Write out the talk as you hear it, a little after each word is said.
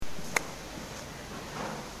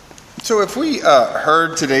So if we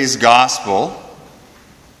heard today's gospel,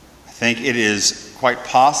 I think it is quite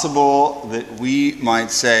possible that we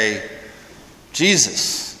might say,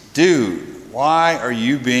 Jesus, dude, why are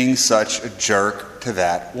you being such a jerk to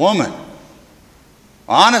that woman?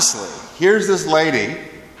 Honestly, here's this lady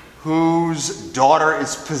whose daughter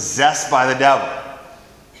is possessed by the devil.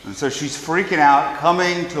 And so she's freaking out,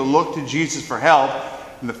 coming to look to Jesus for help.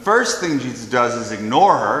 And the first thing Jesus does is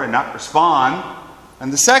ignore her and not respond.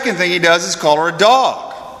 And the second thing he does is call her a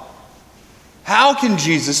dog. How can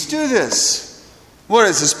Jesus do this? What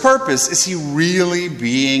is his purpose? Is he really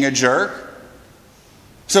being a jerk?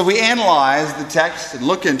 So if we analyze the text and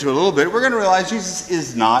look into it a little bit, we're going to realize Jesus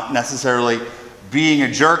is not necessarily being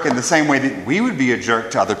a jerk in the same way that we would be a jerk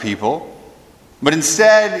to other people. But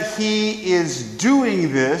instead, he is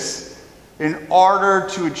doing this in order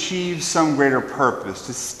to achieve some greater purpose,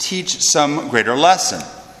 to teach some greater lesson.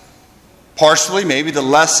 Partially, maybe the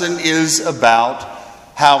lesson is about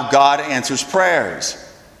how God answers prayers.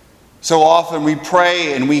 So often we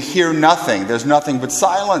pray and we hear nothing. There's nothing but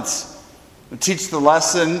silence. We teach the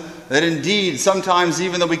lesson that indeed, sometimes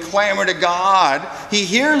even though we clamor to God, he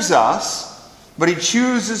hears us, but he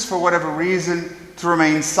chooses for whatever reason to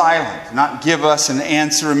remain silent, not give us an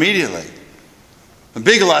answer immediately. The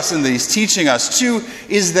big lesson that he's teaching us too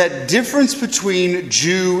is that difference between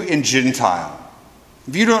Jew and Gentile.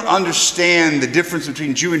 If you don't understand the difference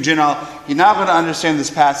between Jew and Gentile, you're not going to understand this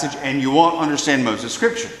passage and you won't understand most of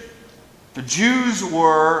Scripture. The Jews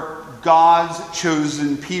were God's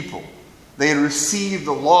chosen people. They had received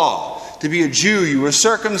the law. To be a Jew, you were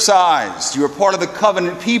circumcised. You were part of the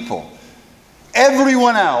covenant people.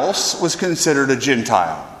 Everyone else was considered a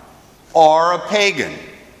Gentile or a pagan.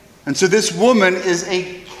 And so this woman is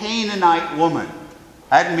a Canaanite woman.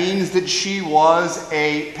 That means that she was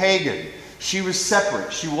a pagan. She was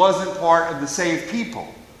separate. She wasn't part of the saved people.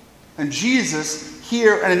 And Jesus,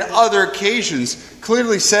 here and in other occasions,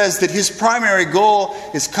 clearly says that his primary goal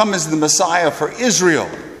is come as the Messiah for Israel.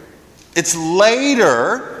 It's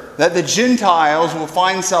later that the Gentiles will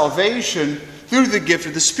find salvation through the gift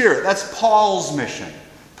of the Spirit. That's Paul's mission,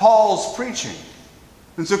 Paul's preaching.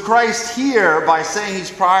 And so Christ here, by saying he's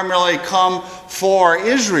primarily come for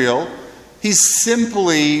Israel, he's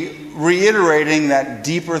simply reiterating that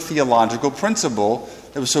deeper theological principle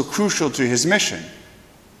that was so crucial to his mission.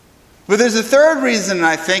 But there's a third reason,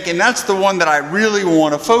 I think, and that's the one that I really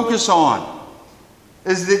want to focus on,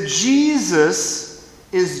 is that Jesus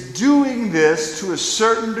is doing this to a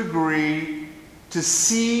certain degree to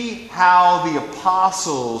see how the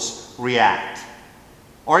apostles react.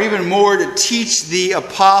 Or even more, to teach the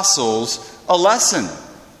apostles a lesson.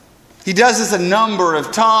 He does this a number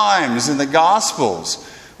of times in the Gospels,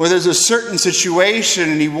 where there's a certain situation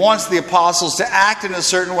and he wants the apostles to act in a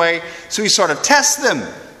certain way, so he sort of tests them.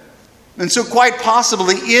 And so quite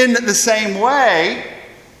possibly in the same way,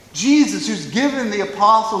 Jesus, who's given the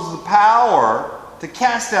apostles the power to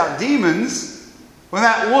cast out demons, when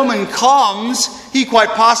that woman comes, he quite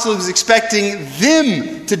possibly was expecting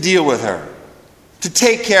them to deal with her, to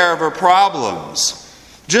take care of her problems.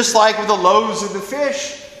 Just like with the loaves of the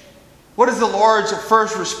fish. What is the Lord's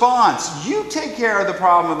first response? You take care of the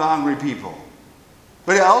problem of the hungry people.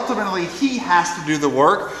 But ultimately, he has to do the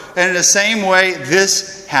work. And in the same way,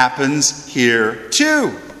 this happens here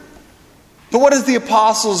too. But what is the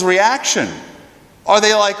apostles' reaction? Are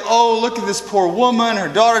they like, oh, look at this poor woman, her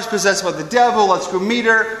daughter's possessed by the devil, let's go meet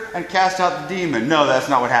her and cast out the demon? No, that's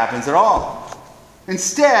not what happens at all.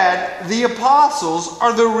 Instead, the apostles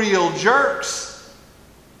are the real jerks.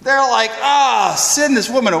 They're like, send this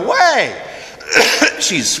woman away.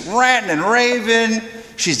 She's ranting and raving.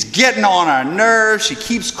 She's getting on our nerves. She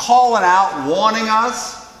keeps calling out, warning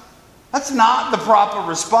us. That's not the proper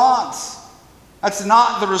response. That's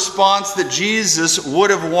not the response that Jesus would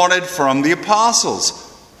have wanted from the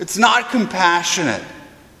apostles. It's not compassionate.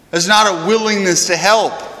 There's not a willingness to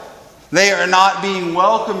help. They are not being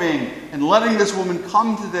welcoming and letting this woman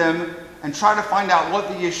come to them and try to find out what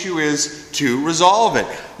the issue is to resolve it.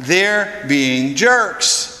 They're being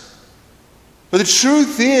jerks. But the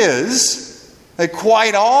truth is that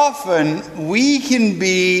quite often we can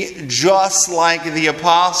be just like the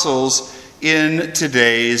apostles in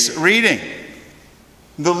today's reading.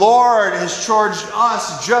 The Lord has charged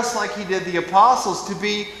us, just like he did the apostles, to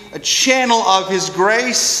be a channel of his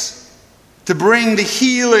grace, to bring the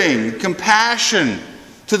healing, compassion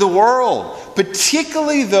to the world,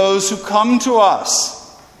 particularly those who come to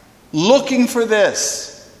us looking for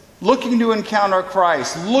this, looking to encounter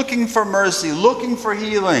Christ, looking for mercy, looking for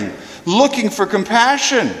healing, looking for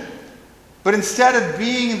compassion. But instead of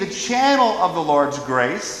being the channel of the Lord's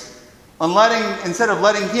grace, Instead of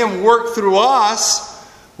letting Him work through us,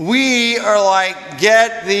 we are like,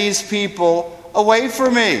 get these people away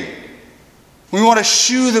from me. We want to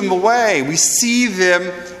shoo them away. We see them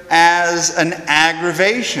as an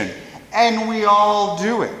aggravation. And we all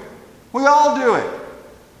do it. We all do it.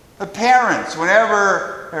 The parents,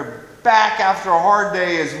 whenever they're back after a hard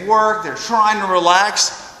day at work, they're trying to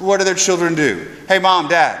relax, what do their children do? Hey, Mom,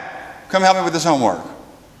 Dad, come help me with this homework.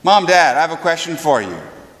 Mom, Dad, I have a question for you.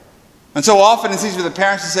 And so often it's easy for the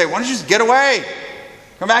parents to say, why don't you just get away?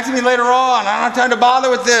 Come back to me later on. I don't have time to bother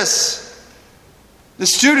with this. The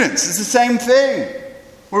students, it's the same thing.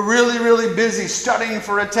 We're really, really busy studying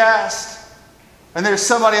for a test. And there's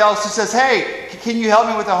somebody else who says, hey, can you help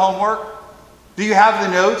me with the homework? Do you have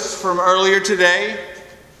the notes from earlier today?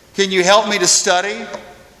 Can you help me to study?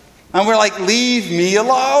 And we're like, leave me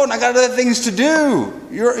alone. I got other things to do.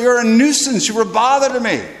 You're a nuisance. You're a bother to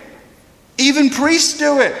me. Even priests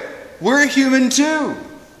do it. We're human too.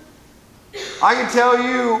 I can tell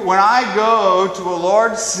you, when I go to a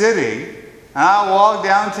large city and I walk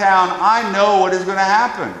downtown, I know what is going to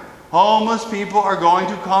happen. Homeless people are going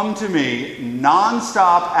to come to me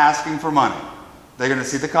nonstop asking for money. They're going to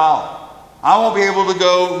see the collar. I won't be able to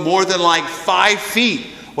go more than like 5 feet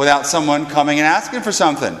without someone coming and asking for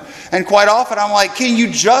something. And quite often I'm like, can you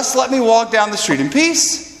just let me walk down the street in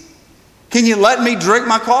peace? Can you let me drink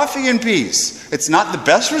my coffee in peace? It's not the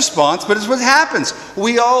best response, but it's what happens.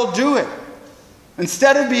 We all do it.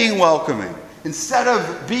 Instead of being welcoming, instead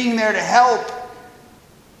of being there to help,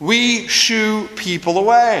 we shoo people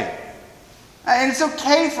away. And it's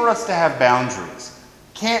okay for us to have boundaries.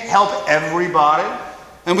 Can't help everybody.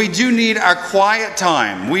 And we do need our quiet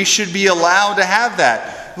time. We should be allowed to have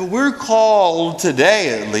that. But we're called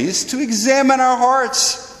today, at least, to examine our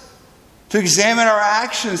hearts, to examine our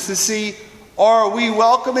actions, to see, are we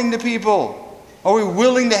welcoming to people? Are we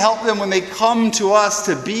willing to help them when they come to us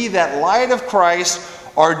to be that light of Christ?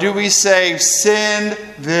 Or do we say, send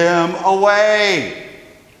them away?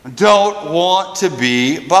 Don't want to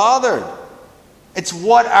be bothered. It's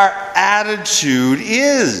what our attitude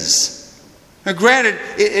is. Now, granted,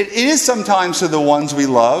 it is sometimes to the ones we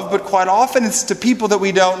love, but quite often it's to people that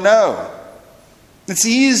we don't know. It's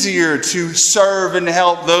easier to serve and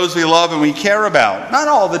help those we love and we care about. Not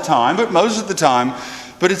all the time, but most of the time.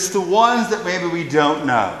 But it's the ones that maybe we don't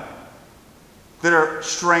know, that are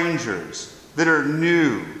strangers, that are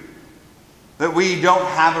new, that we don't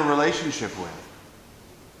have a relationship with.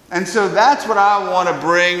 And so that's what I want to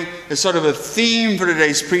bring as sort of a theme for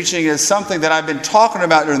today's preaching, is something that I've been talking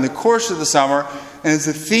about during the course of the summer, and it's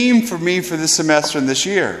a theme for me for this semester and this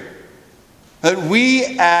year. That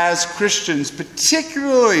we as Christians,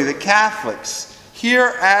 particularly the Catholics,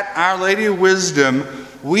 here at Our Lady of Wisdom,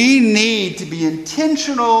 we need to be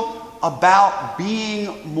intentional about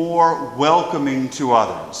being more welcoming to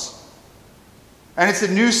others. And it's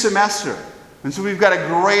a new semester, and so we've got a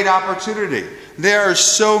great opportunity. There are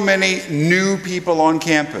so many new people on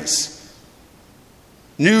campus.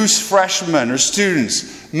 New freshmen or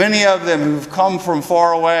students, many of them who've come from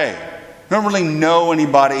far away. Don't really know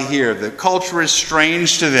anybody here. The culture is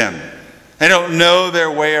strange to them. They don't know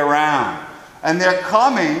their way around. And they're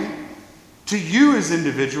coming to you as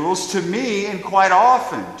individuals, to me, and quite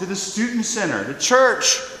often to the student center, to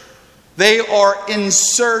church. They are in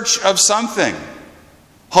search of something.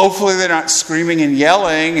 Hopefully they're not screaming and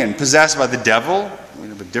yelling and possessed by the devil. We'd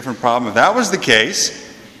have a different problem if that was the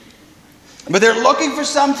case. But they're looking for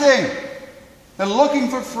something. They're looking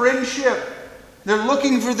for friendship. They're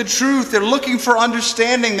looking for the truth. They're looking for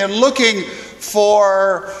understanding. They're looking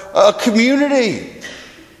for a community.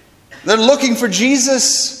 They're looking for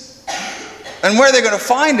Jesus. And where they're going to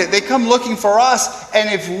find it, they come looking for us. And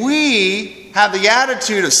if we have the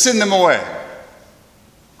attitude of send them away,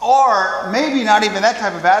 or maybe not even that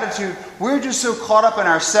type of attitude, we're just so caught up in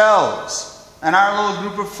ourselves and our little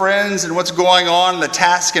group of friends and what's going on, the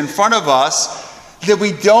task in front of us, that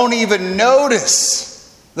we don't even notice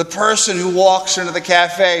the person who walks into the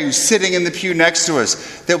cafe, who's sitting in the pew next to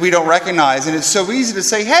us, that we don't recognize. And it's so easy to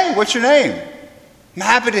say, hey, what's your name? I'm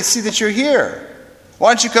happy to see that you're here. Why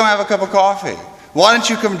don't you come have a cup of coffee? Why don't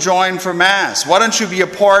you come join for Mass? Why don't you be a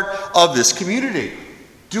part of this community?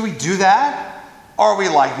 Do we do that? Or are we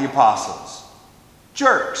like the apostles?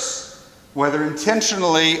 Jerks, whether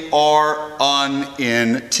intentionally or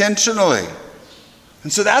unintentionally.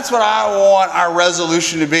 And so that's what I want our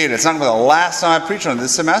resolution to be. And it's not going to be the last time I preach on it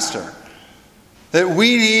this semester. That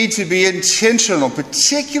we need to be intentional,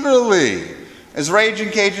 particularly as Raging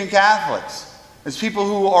Cajun Catholics, as people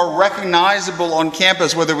who are recognizable on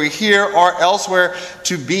campus, whether we're here or elsewhere,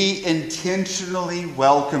 to be intentionally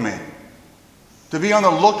welcoming. To be on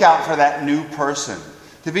the lookout for that new person.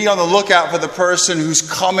 To be on the lookout for the person who's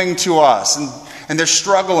coming to us and they're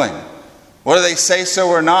struggling. Whether they say so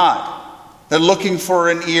or not. They're looking for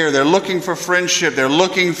an ear. They're looking for friendship. They're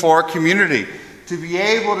looking for community. To be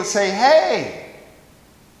able to say, hey,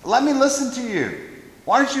 let me listen to you.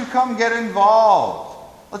 Why don't you come get involved?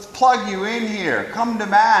 Let's plug you in here. Come to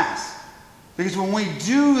Mass. Because when we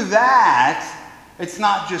do that, it's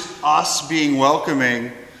not just us being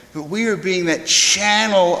welcoming, but we are being that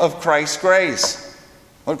channel of Christ's grace.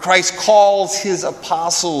 What Christ calls his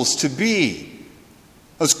apostles to be.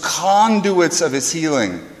 Those conduits of his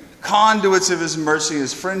healing. Conduits of his mercy,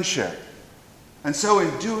 his friendship. And so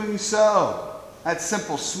in doing so, that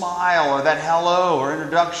simple smile or that hello or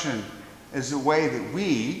introduction is the way that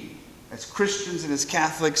we, as Christians and as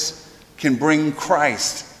Catholics, can bring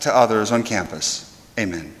Christ to others on campus.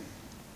 Amen.